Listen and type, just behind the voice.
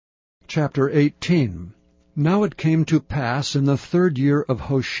Chapter 18. Now it came to pass in the 3rd year of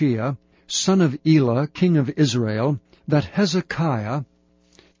Hoshea, son of Elah, king of Israel, that Hezekiah,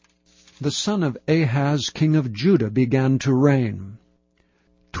 the son of Ahaz, king of Judah, began to reign.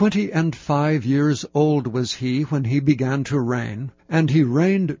 25 years old was he when he began to reign, and he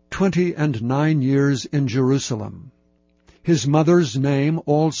reigned 29 years in Jerusalem. His mother's name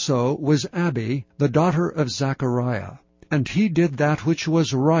also was Abi, the daughter of Zechariah. And he did that which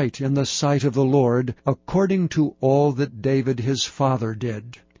was right in the sight of the Lord, according to all that David his father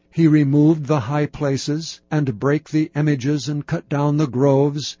did. He removed the high places, and brake the images, and cut down the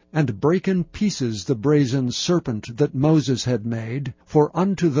groves, and brake in pieces the brazen serpent that Moses had made, for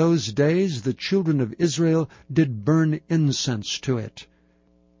unto those days the children of Israel did burn incense to it.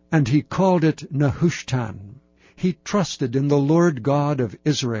 And he called it Nehushtan. He trusted in the Lord God of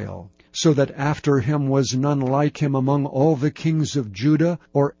Israel, so that after him was none like him among all the kings of Judah,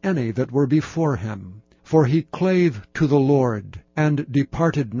 or any that were before him. For he clave to the Lord, and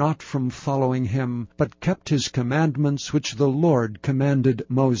departed not from following him, but kept his commandments which the Lord commanded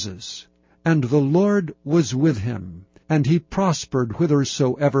Moses. And the Lord was with him, and he prospered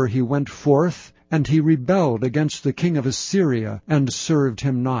whithersoever he went forth, and he rebelled against the king of Assyria, and served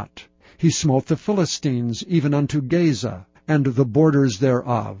him not. He smote the Philistines even unto Gaza, and the borders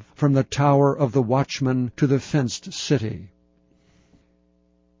thereof, from the tower of the watchman to the fenced city.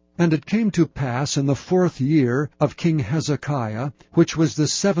 And it came to pass in the 4th year of King Hezekiah, which was the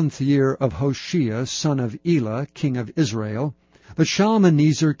 7th year of Hoshea son of Elah, king of Israel, that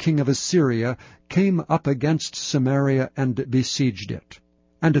Shalmaneser king of Assyria came up against Samaria and besieged it.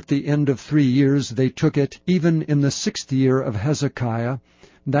 And at the end of 3 years they took it, even in the 6th year of Hezekiah,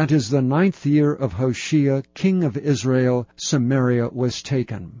 that is the 9th year of Hoshea king of Israel, Samaria was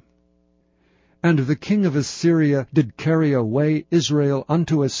taken. And the king of Assyria did carry away Israel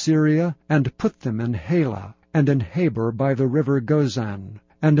unto Assyria, and put them in Halah, and in Habor by the river Gozan,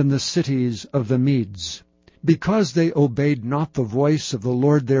 and in the cities of the Medes, because they obeyed not the voice of the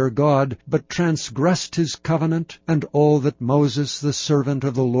Lord their God, but transgressed his covenant, and all that Moses the servant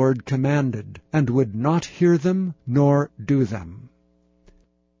of the Lord commanded, and would not hear them, nor do them.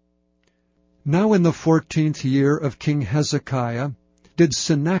 Now in the 14th year of King Hezekiah did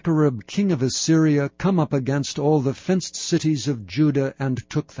Sennacherib king of Assyria come up against all the fenced cities of Judah, and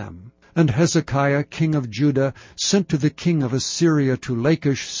took them. And Hezekiah king of Judah sent to the king of Assyria to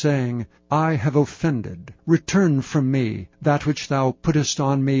Lachish, saying, I have offended. Return from me. That which thou puttest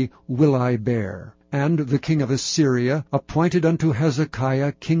on me will I bear. And the king of Assyria appointed unto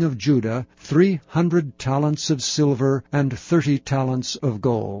Hezekiah king of Judah 300 talents of silver, and 30 talents of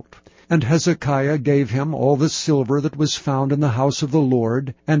gold. And Hezekiah gave him all the silver that was found in the house of the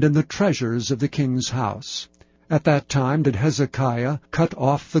Lord, and in the treasures of the king's house. At that time did Hezekiah cut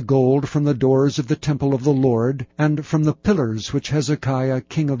off the gold from the doors of the temple of the Lord, and from the pillars which Hezekiah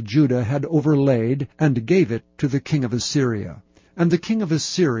king of Judah had overlaid, and gave it to the king of Assyria. And the king of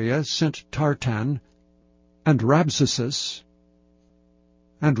Assyria sent Tartan, and Rabsaces,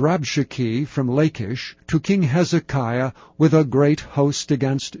 and Rabshakeh from Lachish to King Hezekiah with a great host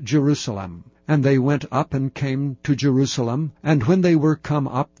against Jerusalem. And they went up and came to Jerusalem, and when they were come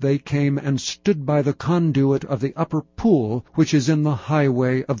up, they came and stood by the conduit of the upper pool, which is in the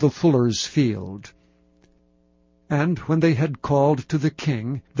highway of the fuller's field. And when they had called to the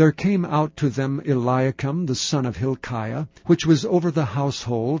king, there came out to them Eliakim the son of Hilkiah, which was over the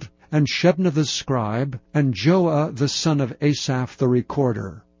household, and Shebna the scribe, and Joah the son of Asaph the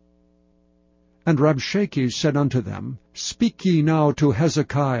recorder. And Rabshakeh said unto them, Speak ye now to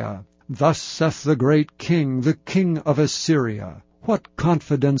Hezekiah, Thus saith the great king, the king of Assyria, What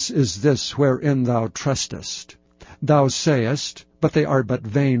confidence is this wherein thou trustest? Thou sayest, but they are but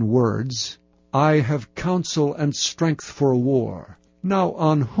vain words, I have counsel and strength for war. Now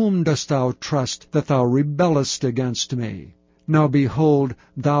on whom dost thou trust, that thou rebellest against me? Now behold,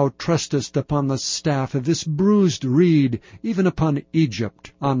 thou trustest upon the staff of this bruised reed, even upon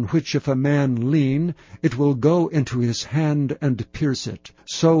Egypt, on which if a man lean, it will go into his hand and pierce it.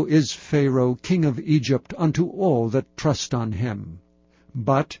 So is Pharaoh king of Egypt unto all that trust on him.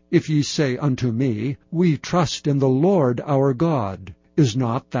 But if ye say unto me, We trust in the Lord our God, is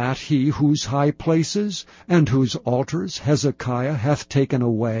not that he whose high places and whose altars Hezekiah hath taken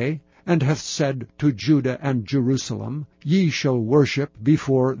away, and hath said to Judah and Jerusalem, Ye shall worship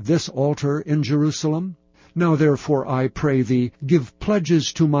before this altar in Jerusalem? Now therefore, I pray thee, give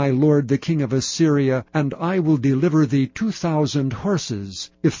pledges to my lord the king of Assyria, and I will deliver thee 2,000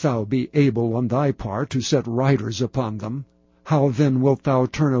 horses, if thou be able on thy part to set riders upon them. How then wilt thou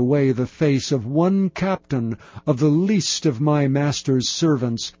turn away the face of one captain of the least of my master's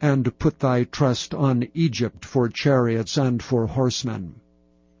servants, and put thy trust on Egypt for chariots and for horsemen?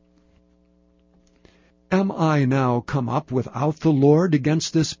 Am I now come up without the Lord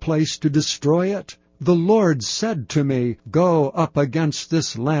against this place to destroy it? The Lord said to me, Go up against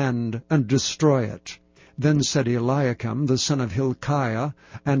this land, and destroy it. Then said Eliakim the son of Hilkiah,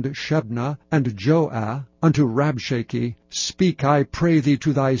 and Shebna, and Joah, unto Rabshakeh, Speak, I pray thee,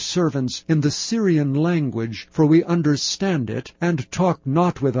 to thy servants in the Syrian language, for we understand it, and talk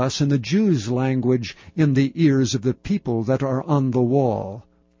not with us in the Jews' language in the ears of the people that are on the wall.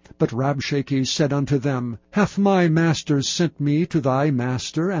 But Rabshakeh said unto them, Hath my master sent me to thy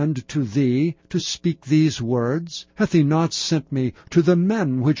master and to thee to speak these words? Hath he not sent me to the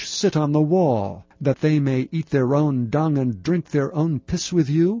men which sit on the wall, that they may eat their own dung and drink their own piss with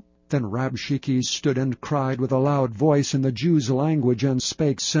you? Then Rabshakeh stood and cried with a loud voice in the Jews' language, and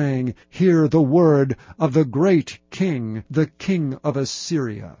spake, saying, Hear the word of the great king, the king of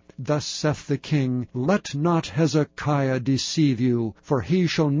Assyria. Thus saith the king, Let not Hezekiah deceive you, for he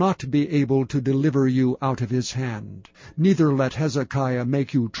shall not be able to deliver you out of his hand. Neither let Hezekiah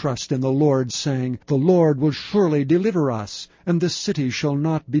make you trust in the Lord, saying, The Lord will surely deliver us, and the city shall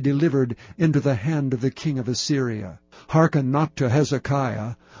not be delivered into the hand of the king of Assyria. Hearken not to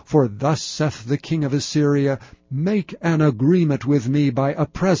Hezekiah, for thus saith the king of Assyria, Make an agreement with me by a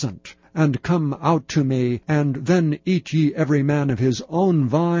present, and come out to me, and then eat ye every man of his own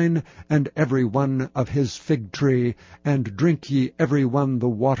vine, and every one of his fig tree, and drink ye every one the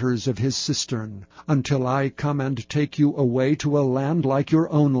waters of his cistern, until I come and take you away to a land like your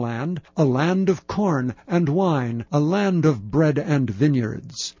own land, a land of corn and wine, a land of bread and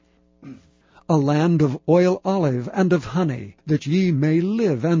vineyards, a land of oil olive and of honey, that ye may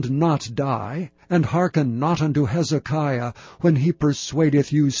live and not die. And hearken not unto Hezekiah, when he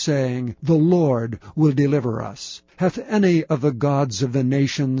persuadeth you, saying, The Lord will deliver us. Hath any of the gods of the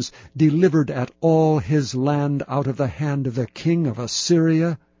nations delivered at all his land out of the hand of the king of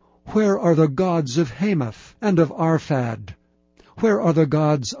Assyria? Where are the gods of Hamath and of Arphad? Where are the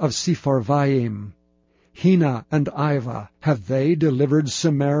gods of Sepharvaim? Hena and Ivah, have they delivered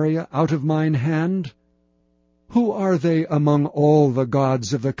Samaria out of mine hand? Who are they among all the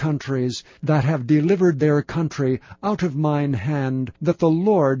gods of the countries that have delivered their country out of mine hand, that the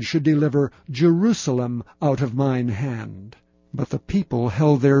Lord should deliver Jerusalem out of mine hand? But the people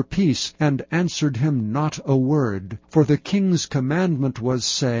held their peace, and answered him not a word. For the king's commandment was,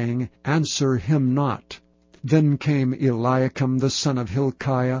 saying, Answer him not. Then came Eliakim the son of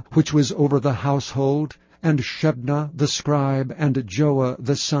Hilkiah, which was over the household, and Shebna the scribe, and Joah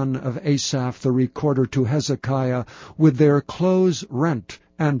the son of Asaph the recorder, to Hezekiah, with their clothes rent,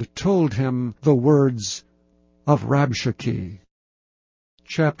 and told him the words of Rabshakeh.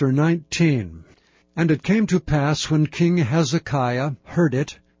 Chapter 19. And it came to pass, when King Hezekiah heard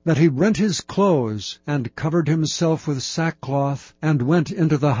it, that he rent his clothes, and covered himself with sackcloth, and went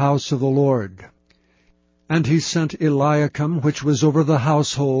into the house of the Lord. And he sent Eliakim, which was over the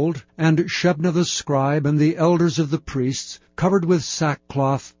household, and Shebna the scribe, and the elders of the priests, covered with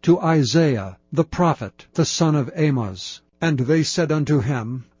sackcloth, to Isaiah the prophet, the son of Amoz. And they said unto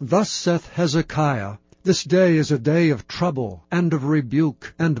him, Thus saith Hezekiah, This day is a day of trouble, and of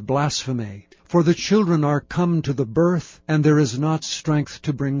rebuke, and blasphemy. For the children are come to the birth, and there is not strength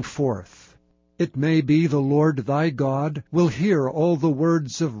to bring forth. It may be the Lord thy God will hear all the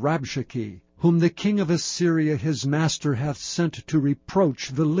words of Rabshakeh, whom the king of Assyria his master hath sent to reproach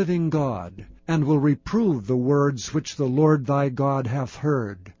the living God, and will reprove the words which the Lord thy God hath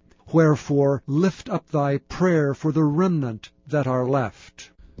heard. Wherefore lift up thy prayer for the remnant that are left.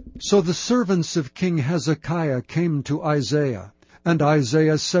 So the servants of King Hezekiah came to Isaiah, and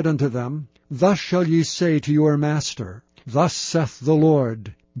Isaiah said unto them, Thus shall ye say to your master, Thus saith the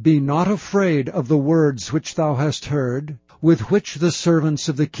Lord, Be not afraid of the words which thou hast heard, with which the servants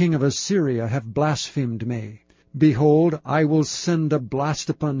of the king of Assyria have blasphemed me. Behold, I will send a blast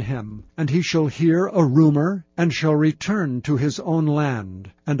upon him, and he shall hear a rumor, and shall return to his own land,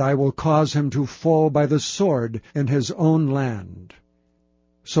 and I will cause him to fall by the sword in his own land.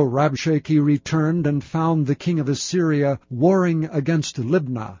 So Rabshakeh returned, and found the king of Assyria warring against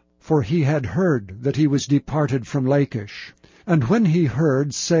Libnah, for he had heard that he was departed from Lachish. And when he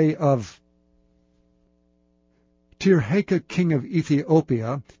heard say of Tirhakah king of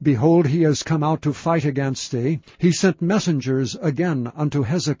Ethiopia, Behold, he is come out to fight against thee, he sent messengers again unto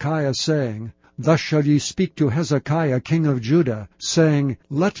Hezekiah, saying, Thus shall ye speak to Hezekiah king of Judah, saying,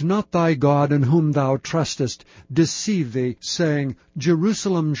 Let not thy God in whom thou trustest deceive thee, saying,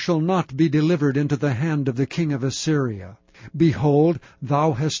 Jerusalem shall not be delivered into the hand of the king of Assyria. Behold,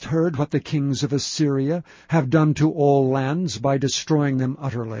 thou hast heard what the kings of Assyria have done to all lands by destroying them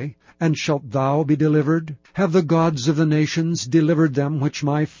utterly. And shalt thou be delivered? Have the gods of the nations delivered them which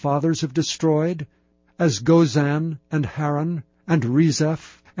my fathers have destroyed? As Gozan, and Haran, and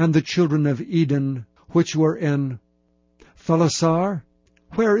Rezeph, and the children of Eden, which were in Thalasar?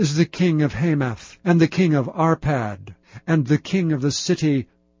 Where is the king of Hamath, and the king of Arpad, and the king of the city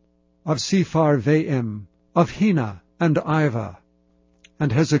of Sepharvaim, of Hena, and Iva?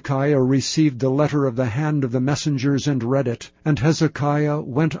 And Hezekiah received the letter of the hand of the messengers, and read it. And Hezekiah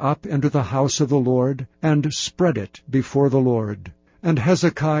went up into the house of the Lord, and spread it before the Lord. And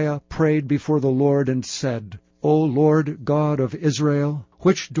Hezekiah prayed before the Lord, and said, O Lord God of Israel,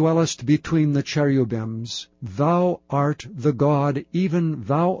 which dwellest between the cherubims, thou art the God, even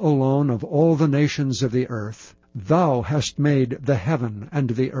thou alone, of all the nations of the earth. Thou hast made the heaven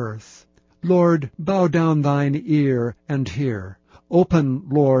and the earth. Lord, bow down thine ear, and hear. Open,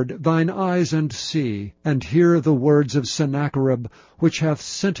 Lord, thine eyes, and see, and hear the words of Sennacherib, which hath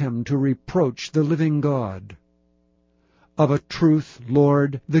sent him to reproach the living God. Of a truth,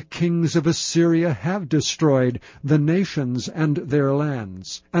 Lord, the kings of Assyria have destroyed the nations and their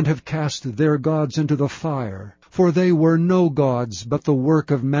lands, and have cast their gods into the fire. For they were no gods, but the work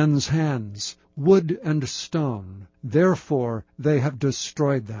of men's hands, wood and stone. Therefore they have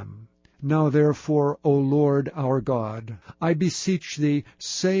destroyed them. Now therefore, O Lord our God, I beseech thee,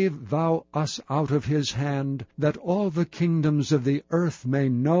 save thou us out of his hand, that all the kingdoms of the earth may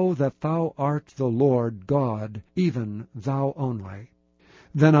know that thou art the Lord God, even thou only.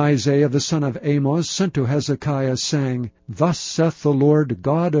 Then Isaiah the son of Amoz sent to Hezekiah, saying, Thus saith the Lord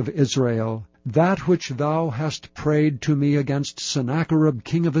God of Israel, That which thou hast prayed to me against Sennacherib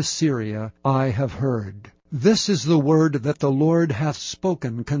king of Assyria, I have heard. This is the word that the Lord hath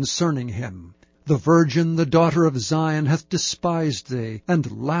spoken concerning him. The virgin, the daughter of Zion, hath despised thee,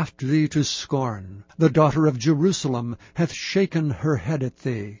 and laughed thee to scorn. The daughter of Jerusalem hath shaken her head at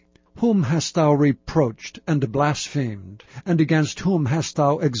thee. Whom hast thou reproached and blasphemed? And against whom hast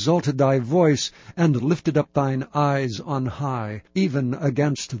thou exalted thy voice, and lifted up thine eyes on high, even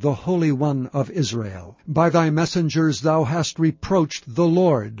against the Holy One of Israel? By thy messengers thou hast reproached the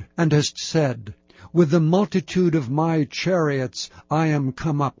Lord, and hast said, With the multitude of my chariots I am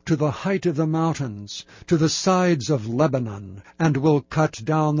come up to the height of the mountains, to the sides of Lebanon, and will cut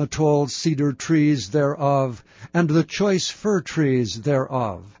down the tall cedar trees thereof, and the choice fir trees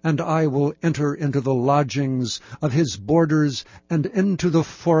thereof. And I will enter into the lodgings of his borders, and into the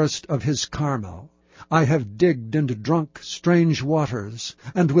forest of his Carmel. I have digged and drunk strange waters,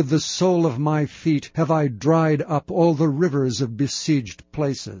 and with the sole of my feet have I dried up all the rivers of besieged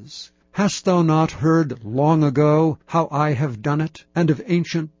places. Hast thou not heard long ago how I have done it, and of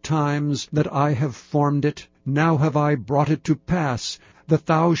ancient times that I have formed it? Now have I brought it to pass, that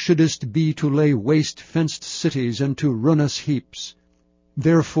thou shouldest be to lay waste fenced cities into ruinous heaps.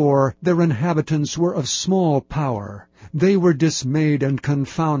 Therefore their inhabitants were of small power. They were dismayed and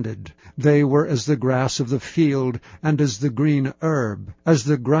confounded. They were as the grass of the field, and as the green herb, as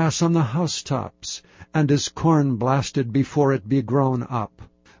the grass on the housetops, and as corn blasted before it be grown up.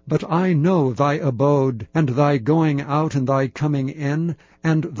 But I know thy abode, and thy going out and thy coming in,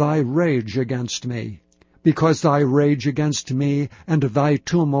 and thy rage against me. Because thy rage against me, and thy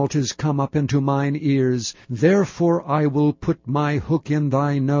tumult is come up into mine ears, therefore I will put my hook in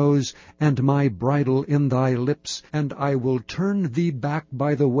thy nose, and my bridle in thy lips, and I will turn thee back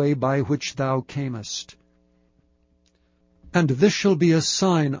by the way by which thou camest. And this shall be a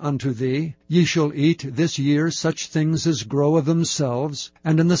sign unto thee, ye shall eat this year such things as grow of themselves,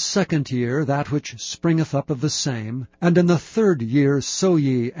 and in the second year that which springeth up of the same, and in the third year sow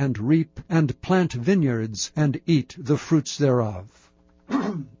ye, and reap, and plant vineyards, and eat the fruits thereof.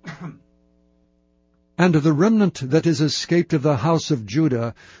 And the remnant that is escaped of the house of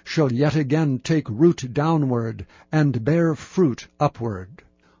Judah shall yet again take root downward, and bear fruit upward.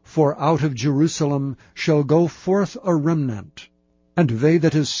 For out of Jerusalem shall go forth a remnant, and they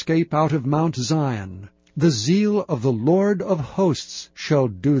that escape out of Mount Zion. The zeal of the Lord of hosts shall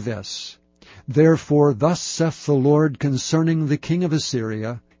do this. Therefore thus saith the Lord concerning the king of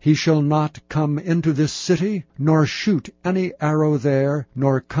Assyria, He shall not come into this city, nor shoot any arrow there,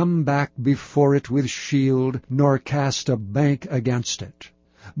 nor come back before it with shield, nor cast a bank against it.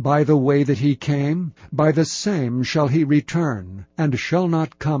 By the way that he came, by the same shall he return, and shall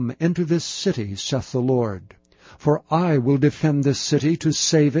not come into this city, saith the Lord. For I will defend this city to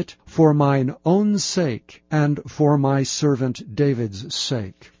save it, for mine own sake, and for my servant David's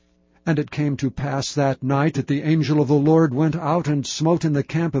sake. And it came to pass that night that the angel of the Lord went out and smote in the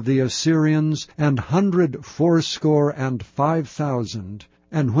camp of the Assyrians 185,000.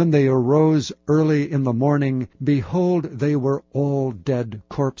 And when they arose early in the morning, behold, they were all dead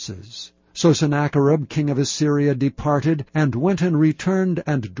corpses. So Sennacherib king of Assyria departed, and went and returned,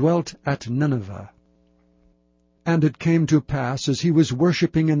 and dwelt at Nineveh. And it came to pass, as he was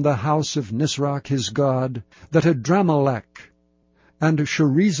worshipping in the house of Nisroch his god, that Adramelech and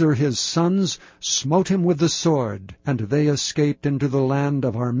Sharezer his sons smote him with the sword, and they escaped into the land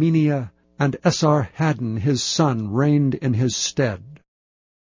of Armenia, and Esarhaddon his son reigned in his stead.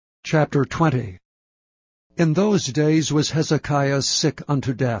 Chapter 20. In those days was Hezekiah sick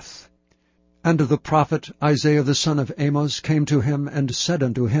unto death. And the prophet Isaiah the son of Amos came to him, and said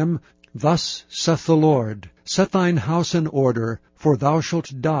unto him, Thus saith the Lord, Set thine house in order, for thou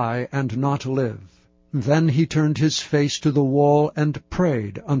shalt die and not live. Then he turned his face to the wall, and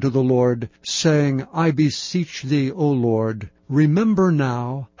prayed unto the Lord, saying, I beseech thee, O Lord, remember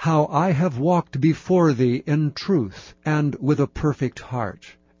now how I have walked before thee in truth, and with a perfect heart,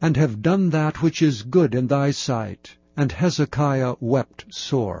 and have done that which is good in thy sight. And Hezekiah wept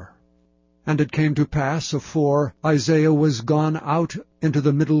sore. And it came to pass, afore Isaiah was gone out into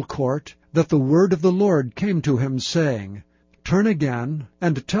the middle court, that the word of the Lord came to him, saying, Turn again,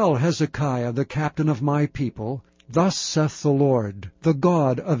 and tell Hezekiah the captain of my people, Thus saith the Lord, the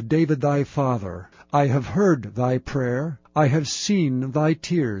God of David thy father, I have heard thy prayer, I have seen thy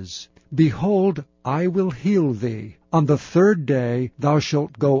tears. Behold, I will heal thee. On the 3rd day thou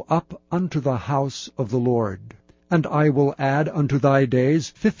shalt go up unto the house of the Lord. And I will add unto thy days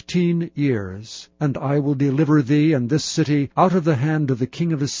 15 years, and I will deliver thee and this city out of the hand of the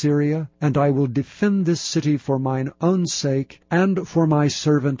king of Assyria, and I will defend this city for mine own sake, and for my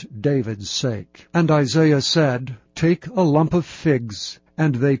servant David's sake. And Isaiah said, Take a lump of figs.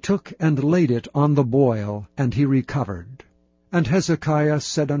 And they took and laid it on the boil, and he recovered. And Hezekiah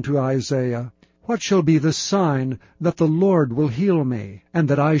said unto Isaiah, What shall be the sign that the Lord will heal me, and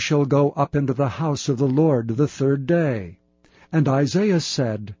that I shall go up into the house of the Lord the 3rd day? And Isaiah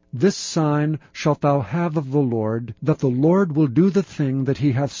said, This sign shalt thou have of the Lord, that the Lord will do the thing that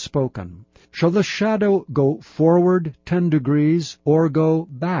he hath spoken. Shall the shadow go forward 10 degrees, or go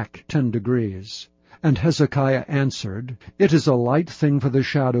back 10 degrees? And Hezekiah answered, It is a light thing for the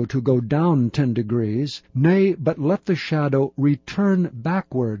shadow to go down 10 degrees, nay, but let the shadow return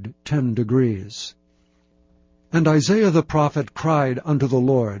backward 10 degrees. And Isaiah the prophet cried unto the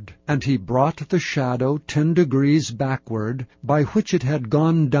Lord, and he brought the shadow 10 degrees backward, by which it had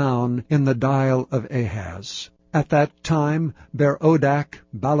gone down in the dial of Ahaz. At that time Berodach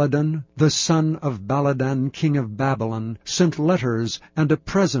Baladan, the son of Baladan king of Babylon, sent letters and a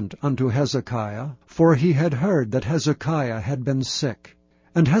present unto Hezekiah, for he had heard that Hezekiah had been sick.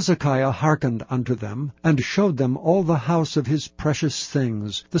 And Hezekiah hearkened unto them, and showed them all the house of his precious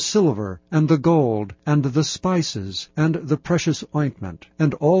things, the silver, and the gold, and the spices, and the precious ointment,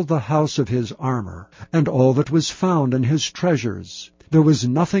 and all the house of his armor, and all that was found in his treasures. There was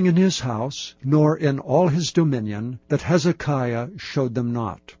nothing in his house, nor in all his dominion, that Hezekiah showed them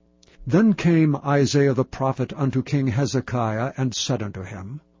not. Then came Isaiah the prophet unto King Hezekiah, and said unto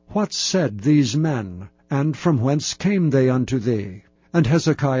him, What said these men, and from whence came they unto thee? And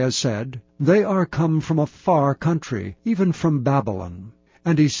Hezekiah said, They are come from a far country, even from Babylon.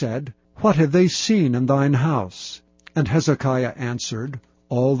 And he said, What have they seen in thine house? And Hezekiah answered,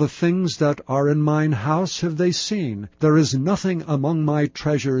 All the things that are in mine house have they seen. There is nothing among my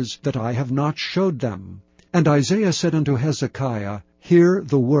treasures that I have not showed them. And Isaiah said unto Hezekiah, Hear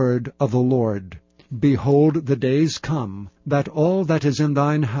the word of the Lord. Behold, the days come, that all that is in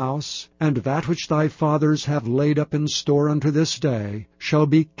thine house, and that which thy fathers have laid up in store unto this day, shall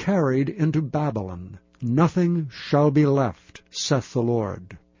be carried into Babylon. Nothing shall be left, saith the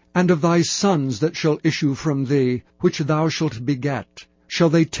Lord. And of thy sons that shall issue from thee, which thou shalt beget, shall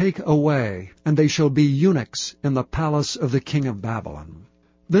they take away, and they shall be eunuchs in the palace of the king of Babylon.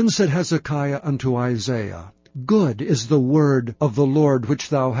 Then said Hezekiah unto Isaiah, Good is the word of the Lord which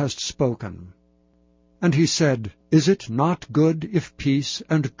thou hast spoken. And he said, Is it not good if peace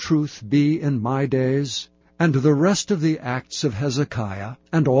and truth be in my days? And the rest of the acts of Hezekiah,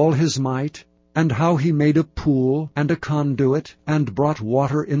 and all his might, and how he made a pool and a conduit, and brought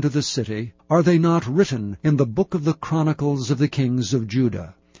water into the city, are they not written in the book of the chronicles of the kings of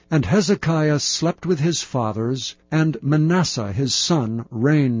Judah? And Hezekiah slept with his fathers, and Manasseh his son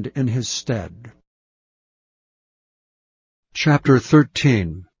reigned in his stead. Chapter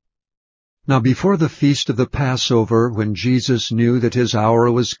 13. Now before the feast of the Passover, when Jesus knew that his hour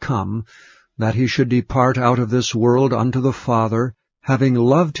was come, that he should depart out of this world unto the Father, having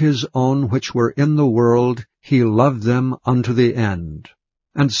loved his own which were in the world, he loved them unto the end.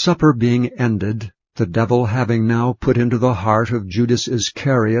 And supper being ended, the devil having now put into the heart of Judas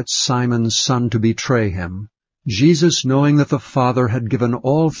Iscariot, Simon's son, to betray him, Jesus, knowing that the Father had given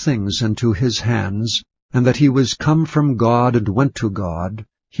all things into his hands, and that he was come from God and went to God,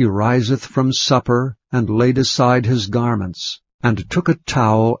 he riseth from supper, and laid aside his garments, and took a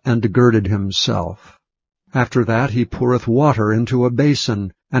towel, and girded himself. After that he poureth water into a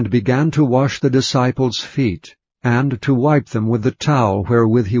basin, and began to wash the disciples' feet, and to wipe them with the towel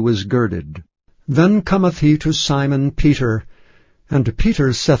wherewith he was girded. Then cometh he to Simon Peter, and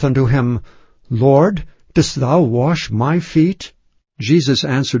Peter saith unto him, Lord, dost thou wash my feet? Jesus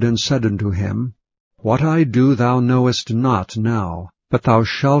answered and said unto him, What I do thou knowest not now, but thou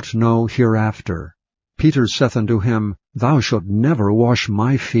shalt know hereafter. Peter saith unto him, Thou shalt never wash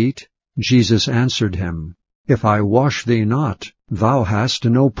my feet. Jesus answered him, If I wash thee not, thou hast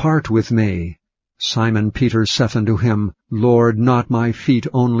no part with me. Simon Peter saith unto him, Lord, not my feet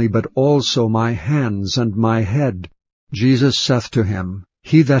only, but also my hands and my head. Jesus saith to him,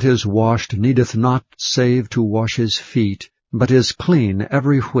 He that is washed needeth not save to wash his feet, but is clean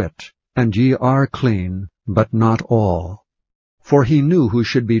every whit. And ye are clean, but not all. For he knew who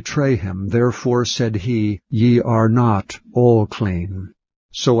should betray him, therefore said he, Ye are not all clean.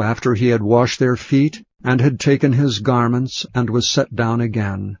 So after he had washed their feet, and had taken his garments, and was set down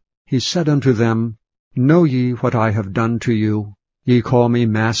again, he said unto them, Know ye what I have done to you? Ye call me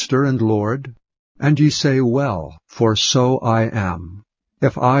Master and Lord, and ye say, Well, for so I am.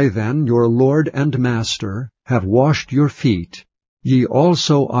 If I then, your Lord and Master, have washed your feet, ye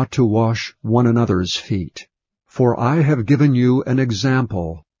also ought to wash one another's feet. For I have given you an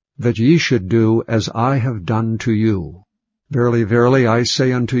example, that ye should do as I have done to you. Verily, verily, I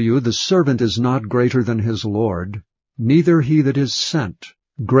say unto you, the servant is not greater than his Lord, neither he that is sent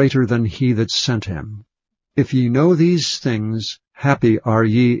greater than he that sent him. If ye know these things, happy are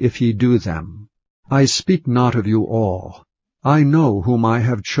ye if ye do them. I speak not of you all. I know whom I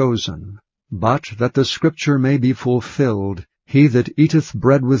have chosen, but that the Scripture may be fulfilled, He that eateth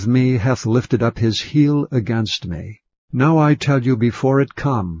bread with me hath lifted up his heel against me. Now I tell you before it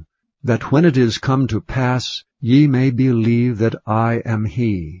come, that when it is come to pass, ye may believe that I am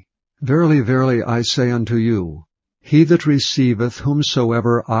he. Verily, verily, I say unto you, he that receiveth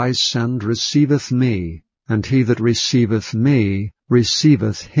whomsoever I send receiveth me, and he that receiveth me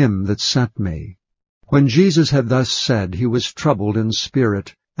receiveth him that sent me. When Jesus had thus said, he was troubled in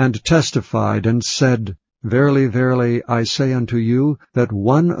spirit, and testified, and said, Verily, verily, I say unto you, that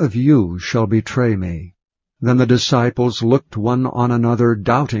one of you shall betray me. Then the disciples looked one on another,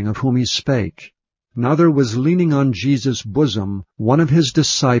 doubting of whom he spake. Now there was leaning on Jesus' bosom one of his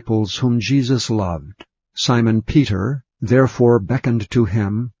disciples whom Jesus loved. Simon Peter therefore beckoned to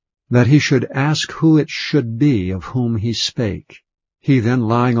him, that he should ask who it should be of whom he spake. He then,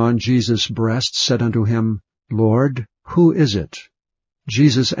 lying on Jesus' breast, said unto him, Lord, who is it?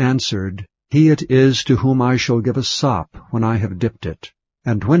 Jesus answered, He it is to whom I shall give a sop when I have dipped it.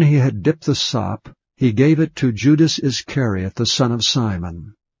 And when he had dipped the sop, he gave it to Judas Iscariot, the son of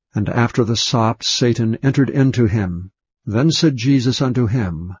Simon. And after the sop Satan entered into him. Then said Jesus unto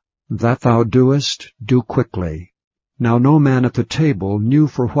him, That thou doest, do quickly. Now no man at the table knew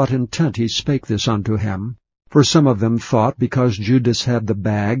for what intent he spake this unto him. For some of them thought, because Judas had the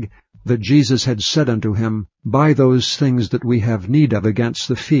bag, that Jesus had said unto him, Buy those things that we have need of against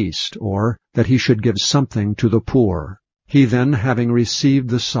the feast, or that he should give something to the poor. He then, having received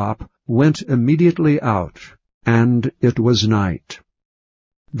the sop, went immediately out, and it was night.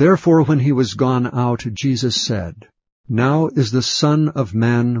 Therefore when he was gone out, Jesus said, Now is the Son of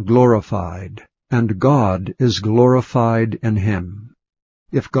Man glorified, and God is glorified in him.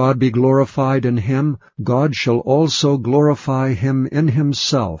 If God be glorified in him, God shall also glorify him in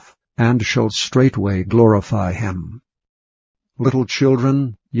himself, and shall straightway glorify him. Little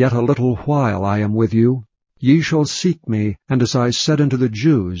children, yet a little while I am with you. Ye shall seek me, and as I said unto the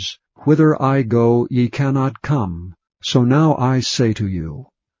Jews, Whither I go ye cannot come. So now I say to you,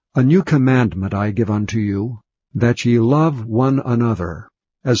 A new commandment I give unto you, that ye love one another.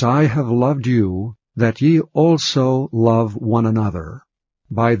 As I have loved you, that ye also love one another.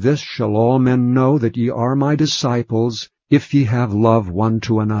 By this shall all men know that ye are my disciples, if ye have love one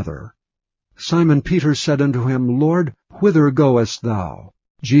to another. Simon Peter said unto him, Lord, whither goest thou?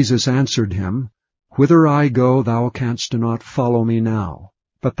 Jesus answered him, Whither I go thou canst not follow me now,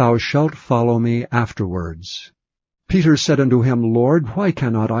 but thou shalt follow me afterwards. Peter said unto him, Lord, why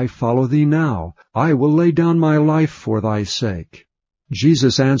cannot I follow thee now? I will lay down my life for thy sake.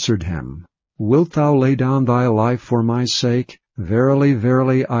 Jesus answered him, Wilt thou lay down thy life for my sake? Verily,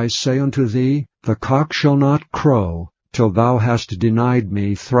 verily, I say unto thee, the cock shall not crow, till thou hast denied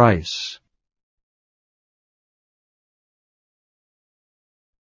me thrice.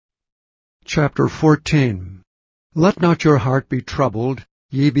 Chapter 14. Let not your heart be troubled.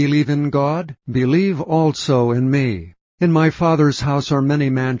 Ye believe in God, believe also in me. In my Father's house are many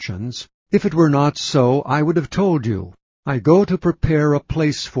mansions. If it were not so, I would have told you. I go to prepare a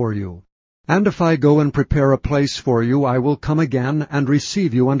place for you. And if I go and prepare a place for you, I will come again and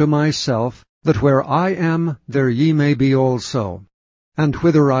receive you unto myself, that where I am, there ye may be also. And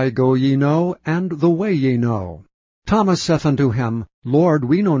whither I go ye know, and the way ye know. Thomas saith unto him, Lord,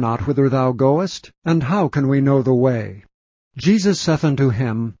 we know not whither thou goest, and how can we know the way? Jesus saith unto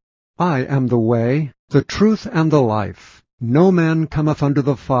him, I am the way, the truth, and the life. No man cometh unto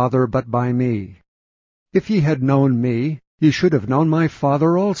the Father but by me. If ye had known me, ye should have known my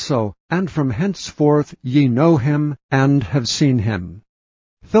Father also, and from henceforth ye know him, and have seen him.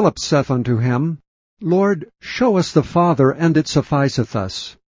 Philip saith unto him, Lord, show us the Father, and it sufficeth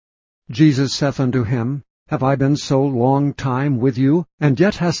us. Jesus saith unto him, Have I been so long time with you, and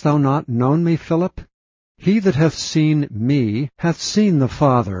yet hast thou not known me, Philip? He that hath seen me hath seen the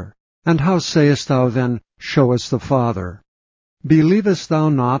Father. And how sayest thou then, Show us the Father? Believest thou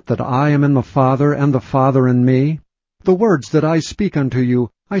not that I am in the Father, and the Father in me? The words that I speak unto you,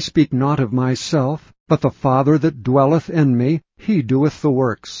 I speak not of myself, but the Father that dwelleth in me, he doeth the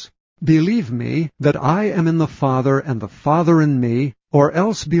works. Believe me that I am in the Father, and the Father in me, or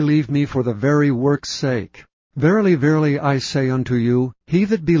else believe me for the very work's sake. Verily, verily, I say unto you, he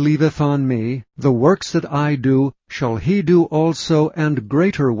that believeth on me, the works that I do, shall he do also, and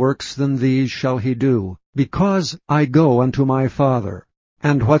greater works than these shall he do, because I go unto my Father.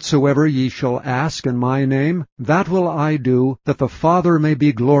 And whatsoever ye shall ask in my name, that will I do, that the Father may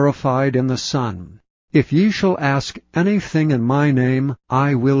be glorified in the Son. If ye shall ask anything in my name,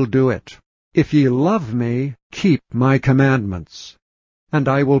 I will do it. If ye love me, keep my commandments. And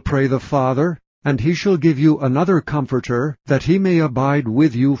I will pray the Father, and he shall give you another Comforter, that he may abide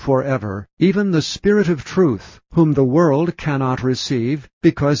with you forever, even the Spirit of truth, whom the world cannot receive,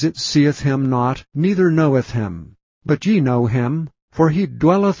 because it seeth him not, neither knoweth him. But ye know him, for he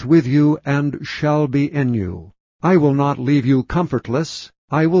dwelleth with you, and shall be in you. I will not leave you comfortless,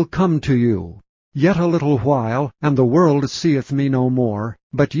 I will come to you. Yet a little while, and the world seeth me no more,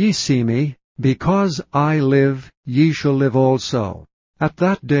 but ye see me. Because I live, ye shall live also. At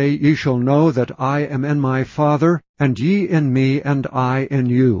that day ye shall know that I am in my Father, and ye in me, and I in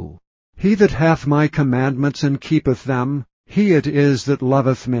you. He that hath my commandments and keepeth them, he it is that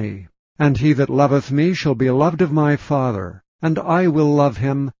loveth me. And he that loveth me shall be loved of my Father, and I will love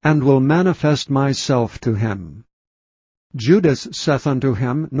him, and will manifest myself to him. Judas saith unto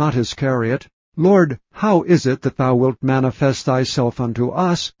him, not Iscariot, Lord, how is it that thou wilt manifest thyself unto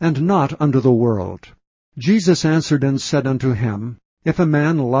us, and not unto the world? Jesus answered and said unto him, If a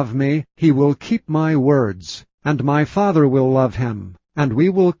man love me, he will keep my words, and my Father will love him, and we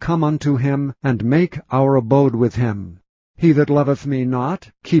will come unto him, and make our abode with him. He that loveth me not,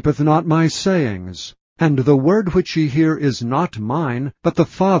 keepeth not my sayings, and the word which ye hear is not mine, but the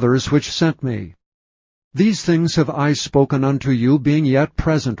Father's which sent me. These things have I spoken unto you, being yet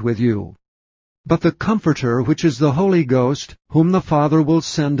present with you. But the Comforter, which is the Holy Ghost, whom the Father will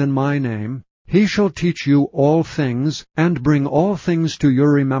send in my name, he shall teach you all things, and bring all things to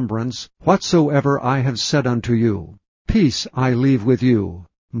your remembrance, whatsoever I have said unto you. Peace I leave with you.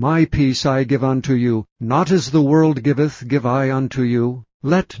 My peace I give unto you. Not as the world giveth, give I unto you.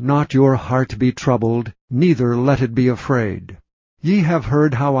 Let not your heart be troubled, neither let it be afraid. Ye have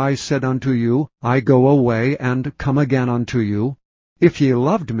heard how I said unto you, I go away, and come again unto you. If ye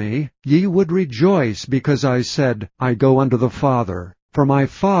loved me, ye would rejoice, because I said, I go unto the Father. For my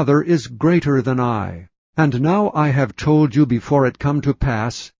Father is greater than I. And now I have told you before it come to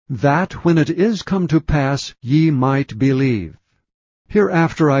pass, that when it is come to pass, ye might believe.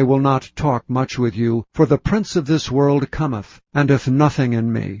 Hereafter I will not talk much with you, for the prince of this world cometh, and hath nothing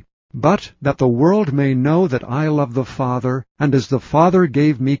in me. But that the world may know that I love the Father, and as the Father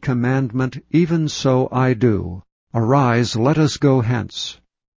gave me commandment, even so I do. Arise, let us go hence.